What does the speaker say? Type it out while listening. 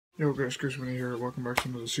Yo guys, Gabino here. Welcome back to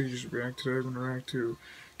another series react. Today I'm going to react to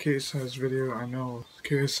KSI's video. I know,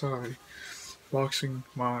 KSI boxing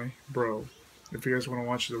my bro. If you guys want to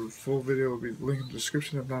watch the full video, it'll be linked in the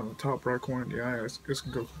description. If not, in the top right corner. Yeah, you guys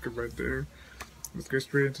can go click it right there. Let's get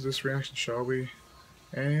straight into this reaction, shall we?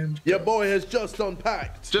 And your boy has just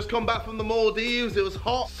unpacked. Just come back from the Maldives. It was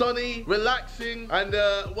hot, sunny, relaxing, and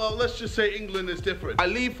well, let's just say England is different. I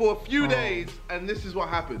leave for a few days, and this is what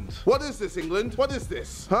happens. What is this, England? What is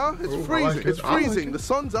this? Huh? It's freezing. It's freezing. The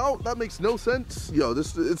sun's out. That makes no sense. Yo,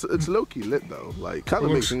 it's low-key lit though. Like, kind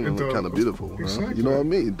of makes England look kind of beautiful. Huh? You know what I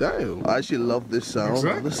mean? Damn. I actually love this sound.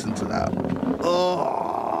 Exactly. Listen to that.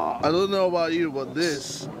 Oh, I don't know about you, but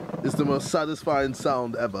this is the most satisfying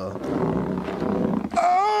sound ever.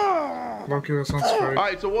 Okay, that sounds great.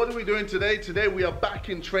 Alright, so what are we doing today? Today we are back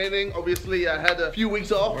in training. Obviously, I had a few weeks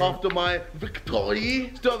off after my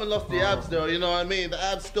victory. Still haven't lost the abs though, you know what I mean? The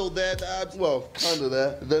abs still there, the abs, well, kind of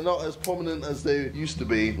there. They're not as prominent as they used to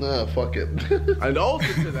be. Nah, fuck it. And also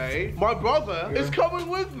today, my brother is coming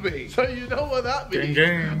with me. So you know what that means.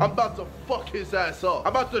 I'm about to fuck his ass up.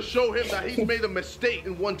 I'm about to show him that he's made a mistake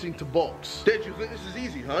in wanting to box. Did you think this is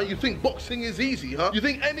easy, huh? You think boxing is easy, huh? You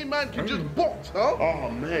think any man can just box, huh? Oh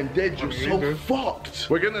man, Did you so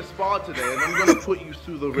fucked. We're gonna spar today and I'm gonna put you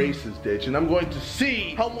through the races, Ditch, and I'm going to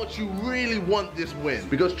see how much you really want this win.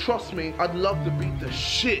 Because trust me, I'd love to beat the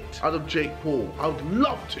shit out of Jake Paul. I would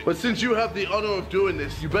love to. But since you have the honor of doing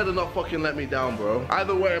this, you better not fucking let me down, bro.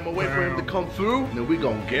 Either way, I'm gonna wait for him to come through, and then we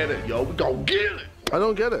gonna get it, yo. We gonna get it. I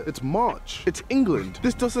don't get it. It's March. It's England.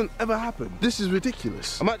 This doesn't ever happen. This is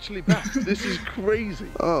ridiculous. I'm actually back. This is crazy.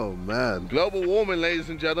 Oh, man. Global warming, ladies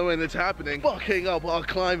and gentlemen. It's happening. Fucking up our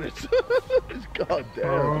climate. God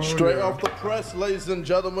damn. Straight off the press, ladies and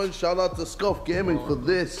gentlemen. Shout out to Scuff Gaming for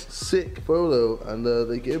this sick photo. And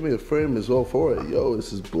they gave me a frame as well for it. Yo,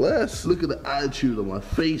 this is blessed. Look at the attitude on my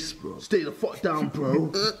face, bro. Stay the fuck down, bro.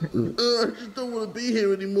 I just don't want to be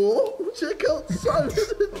here anymore. Check out Simon.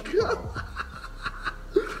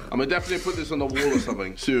 I'm gonna definitely put this on the wall or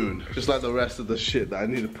something soon. Just like the rest of the shit that I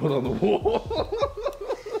need to put on the wall.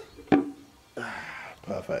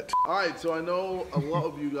 Perfect. Alright, so I know a lot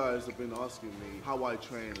of you guys have been asking me how I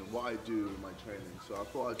train and what I do in my training. So I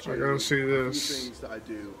thought I'd show you a few things that I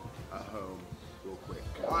do at home real quick.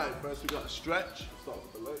 Alright, first we got a stretch. Start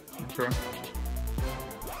with the leg. Okay.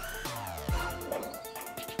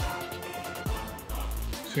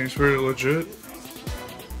 Seems pretty legit.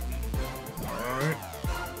 Alright.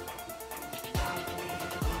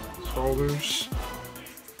 Shoulders.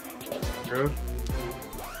 Good.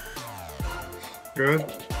 Good.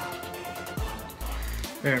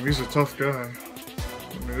 Damn, he's a tough guy.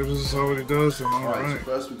 I mean, if this is how he does, then alright. So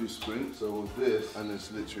first we do sprint. So with this, and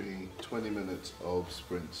it's literally 20 minutes of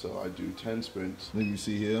sprint. So I do 10 sprints. Then you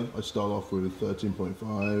see here, I start off with a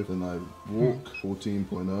 13.5, then I walk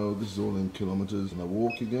 14.0. This is all in kilometers. And I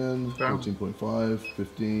walk again, 14.5,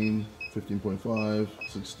 15. 15.5,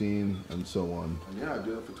 16, and so on. And yeah, I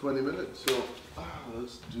do that for 20 minutes. So,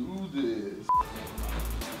 let's do this.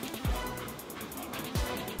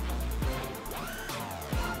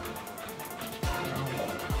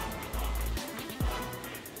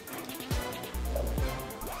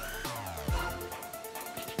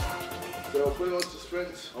 So I'll put it on to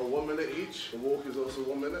sprints on 1 minute each. The walk is also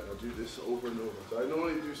 1 minute. I'll do this over and over. So I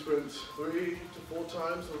normally do sprints 3 to 4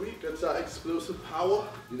 times a week. Gets that explosive power.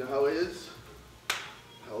 You know how it is.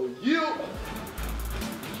 Hell yeah!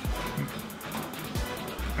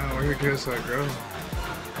 Oh, look at KSI go.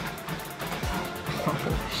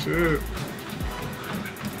 Oh shit.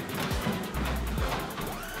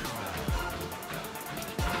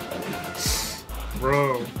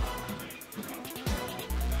 Bro.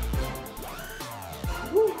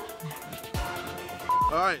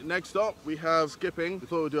 Alright, next up we have skipping. We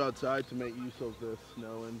thought we'd do outside to make use of the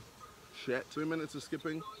snow and shit. 3 minutes of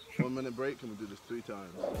skipping, 1 minute break, and we'll do this 3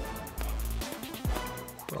 times.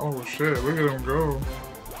 Oh shit, look at him go.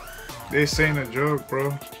 They saying a joke,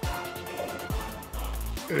 bro.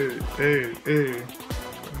 Hey.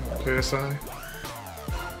 KSI.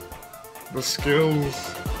 The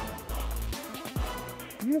skills.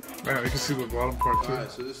 Man, you can see the bottom part too.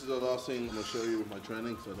 Alright, so this is the last thing I'm going to show you with my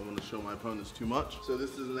training, so I don't want to show my opponents too much. So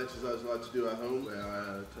this is an exercise I like to do at home, where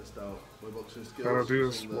I test out my boxing skills. Gotta do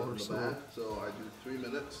this So I do 3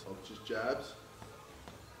 minutes of just jabs,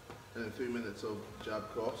 and then 3 minutes of jab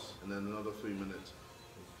cross, and then another 3 minutes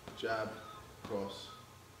of jab, cross,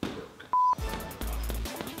 hook.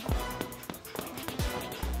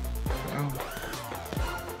 Wow.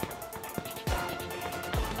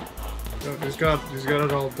 Yo, he's got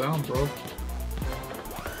it all down, bro.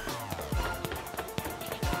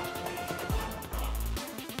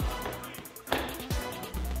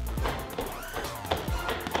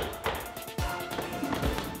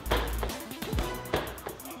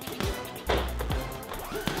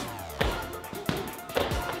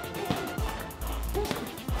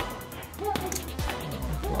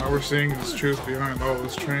 Now we're seeing this truth behind all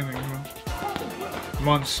this training, man.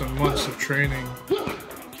 Months and months of training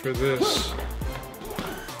for this.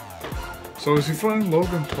 So is he fighting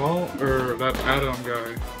Logan Paul or that Adam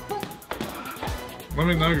guy? Let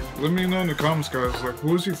me know in the comments, guys. Like,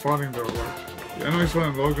 who is he fighting though? Like, yeah, I know he's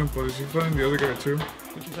fighting Logan, but is he fighting the other guy too?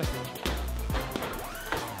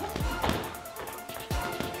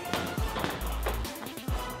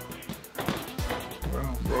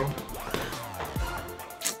 Wow, bro.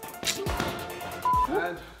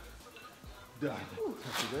 And done.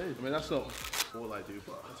 I mean, that's not all I do,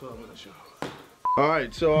 but that's what I'm gonna show.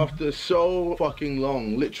 Alright, so after so fucking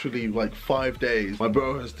long, literally like 5 days, my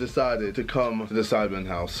bro has decided to come to the Cyberman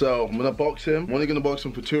house. So I'm gonna box him. I'm only gonna box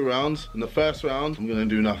him for 2 rounds. In the first round, I'm gonna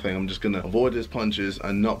do nothing. I'm just gonna avoid his punches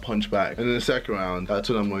and not punch back. And in the second round, that's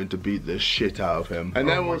when I'm going to beat the shit out of him. And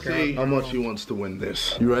then we'll see how much he wants to win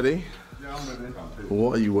this. You ready? Yeah, I'm ready.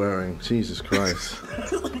 What are you wearing? Jesus Christ.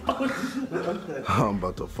 I'm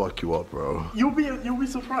about to fuck you up, bro. You'll be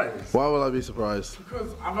surprised. Why would I be surprised?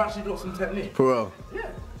 Because I've actually got some technique. For real?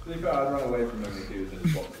 Yeah. To be fair, I'd run away from him if he was in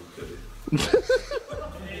his boxes too.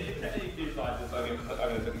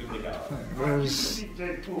 Where's... Beat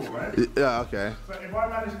Jake Paul, right? Yeah, okay. So if I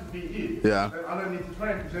manage to beat you, Yeah. then I don't need to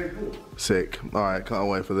train for Jake Paul. Sick. Alright, can't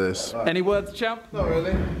wait for this. Any words, champ? Not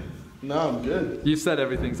really. No, I'm good. You've said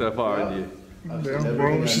everything so far, haven't you? Damn,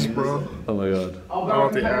 bro, this is bro. Oh my god. How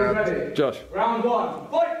about the ad? Josh. Round 1,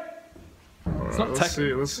 fight! Alright, not let's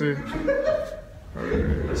see, let's see.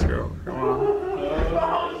 Alright, let's go. Come on.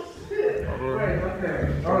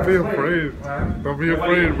 Don't be afraid, man. Don't be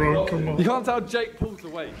afraid, bro. Come on. You can't tell Jake Paul to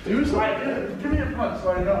wait. He was like, give me a punch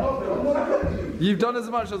so I know. You've done as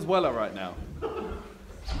much as Weller right now.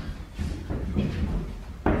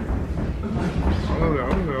 How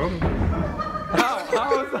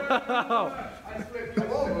is that?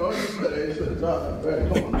 Come on, bro.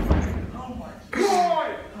 Come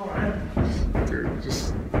on. Dude,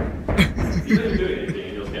 just... You didn't do anything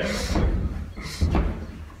and you're scared.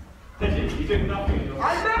 Did you? You did nothing and you're scared. I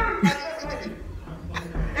know!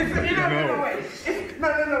 No,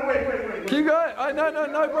 wait. Keep going.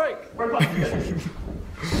 No break.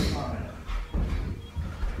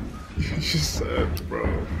 She said, bro.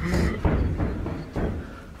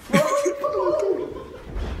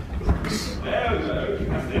 There we go.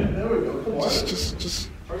 That's it. There we go. Come on. Just.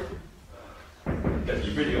 That's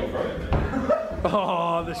your video for it, man.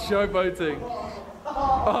 Oh, the showboating.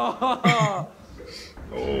 Oh.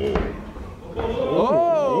 Oh.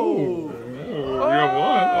 You got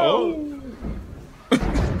one. Oh.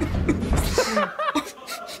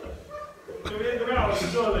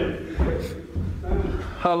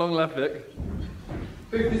 How long left, Vic?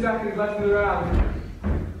 50 seconds left in the round.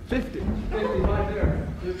 50. 55 there.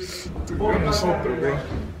 Dude, you're almost up there, bro.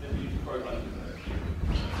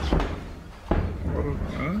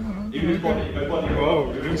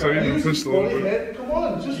 Oh, it looks like you even pushed a little bit. Come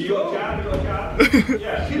on, just You got a jab,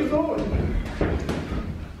 Yeah. keep going.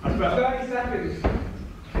 That's better. 30 seconds.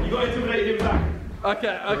 You got to intimidate him back.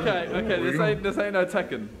 Okay. This ain't no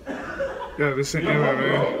Tekken. Yeah, this ain't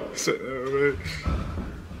MMA.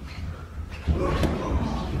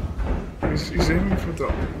 He's aiming for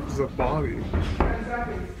the body.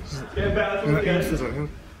 Get better. He's not aiming for the head.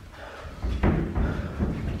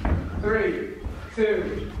 3,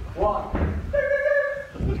 2, 1.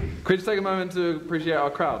 Could we just take a moment to appreciate our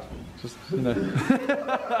crowd? Just, you know.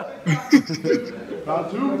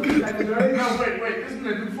 Round 2. No, wait.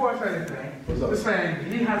 Listen, before I say anything, just saying,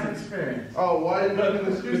 he has experience. Oh, why are you making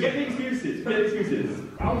excuses? Get the excuses. Get the excuses.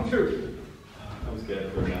 I'm true. I'm scared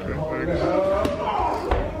for now.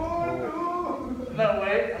 No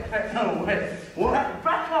way. What?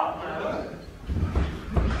 Back up, man.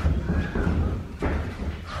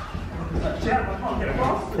 Champ, I can't get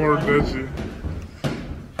past. Poor Deji.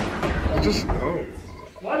 Just, oh.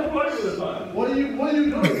 Why are you playing with this man? What are you doing?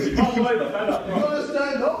 You can't play the stand up. You gotta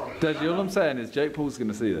stand up. Deji, all I'm saying is Jake Paul's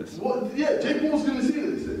gonna see this. What? Yeah, Jake Paul's gonna see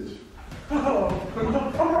this. Bitch.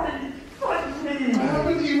 Alright, fight me. I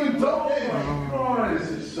haven't even done it. Oh, This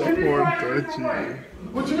is so. can you Poor fight a different Deji. way?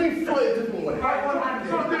 What do you mean fight a different way? Fight one hand.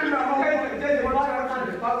 Stop doing that whole thing.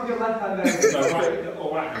 Fight with your left hand there. No, right or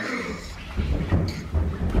right hand.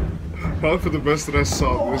 Probably for the best that I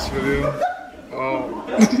saw in this video. Oh.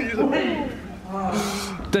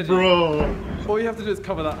 Deji, Bro. all you have to do is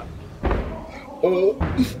cover that. Oh.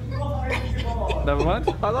 Never mind.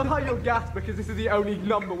 I love how you're gassed because this is the only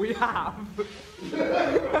number we have.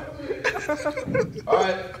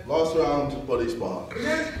 Alright, last round, body spot.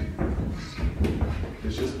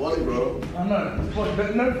 It's just body, bro. I know,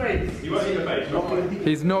 but no face. You won't hit your face.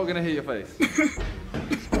 He's not gonna hit your face.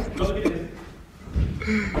 Look at this.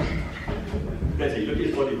 Deji, look at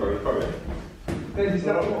his body, bro. Throw it. Deji,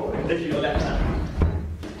 step forward. Deji, your left hand.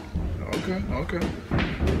 Okay, okay.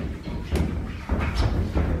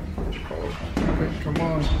 Oh, okay, come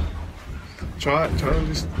on. Try to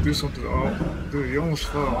just do something. Oh, dude, you almost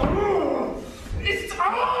fell.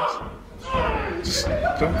 Just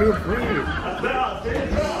don't be afraid.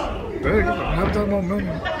 There you go. Have that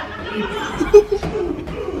momentum.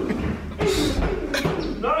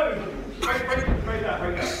 No! Break that.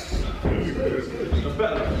 That's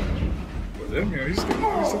better. Yeah, he's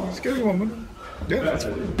getting momentum. Yeah, that's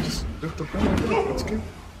fine. Just lift the pen. That's good.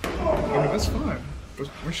 I mean, that's fine. But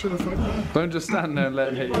we should have fight. Don't just stand there and let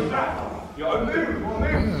him hit you.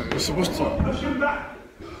 Yeah, you're supposed to. Push him back.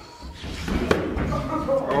 Oh.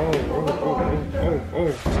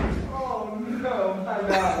 Oh no, my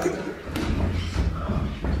God.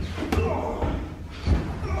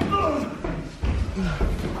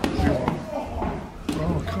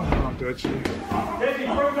 Oh, come on, Deji. Deji,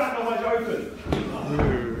 throw back the wedge open.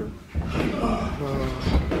 Dude.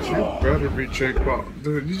 You better be Jake Paul.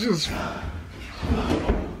 Dude, you just.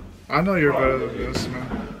 I know you're better than this, man.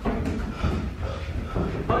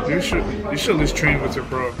 You should at least train with your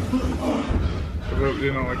bro.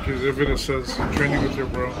 You know, like if it says training with your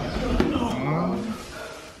bro.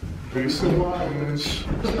 Decent. Yes.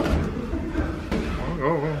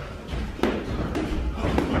 Oh.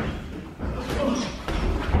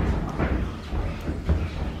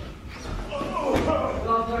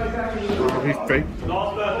 Oh, he faked.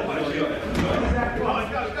 Last birthday.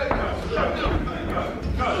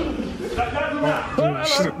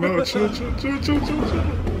 No, chill.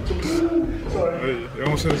 Hey, you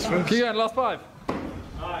almost hit his face. Keep going, last 5.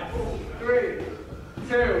 3,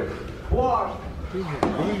 2, 1. Dude, what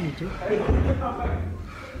are you doing?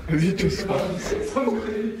 He just He's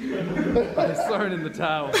throwing in the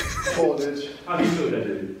towel. Poor Ditch. How do you feel,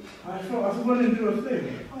 Deji? I thought I didn't do a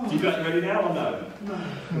thing. Do you guys ready now or no?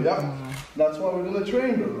 Yep. That's why we're gonna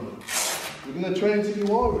train, bro. We're gonna train till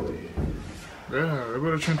you are ready. Yeah, they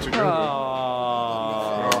better train together.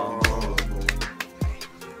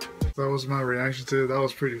 That was my reaction to it. That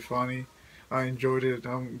was pretty funny. I enjoyed it.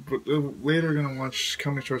 But later gonna watch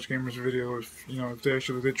Comic Charge Gamers video if they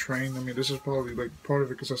actually did train. I mean, this is probably like part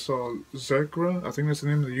of it because I saw Zekra, I think that's the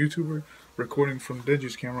name of the YouTuber, recording from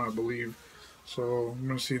Deji's camera, I believe. So I'm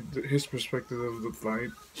gonna see his perspective of the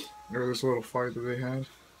fight, or this little fight that they had.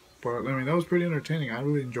 But I mean, that was pretty entertaining. I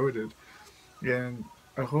really enjoyed it, and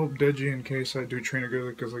I hope Deji and KSI do train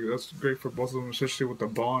together because like that's great for both of them, especially with the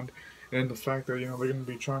bond and the fact that they're gonna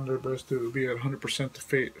be trying their best to be at 100% to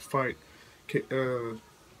fight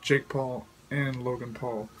Jake Paul and Logan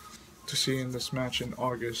Paul to see in this match in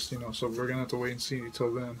August. So we're gonna have to wait and see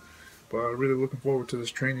until then. But I'm really looking forward to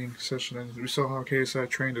this training session, and we saw how KSI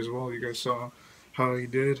trained as well. You guys saw how he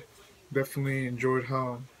did. Definitely enjoyed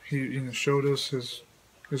how he showed us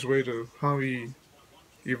his way to how he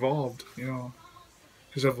evolved.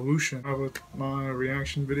 His evolution. With my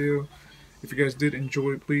reaction video. If you guys did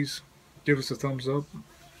enjoy it, please give us a thumbs up.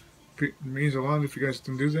 It means a lot if you guys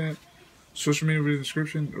can do that. Social media in the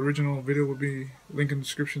description. Original video will be link in the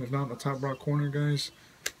description, if not in the top right corner, guys.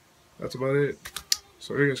 That's about it.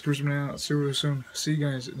 So here guys, cruising out. See you really soon. See you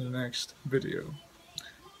guys in the next video.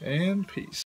 And peace.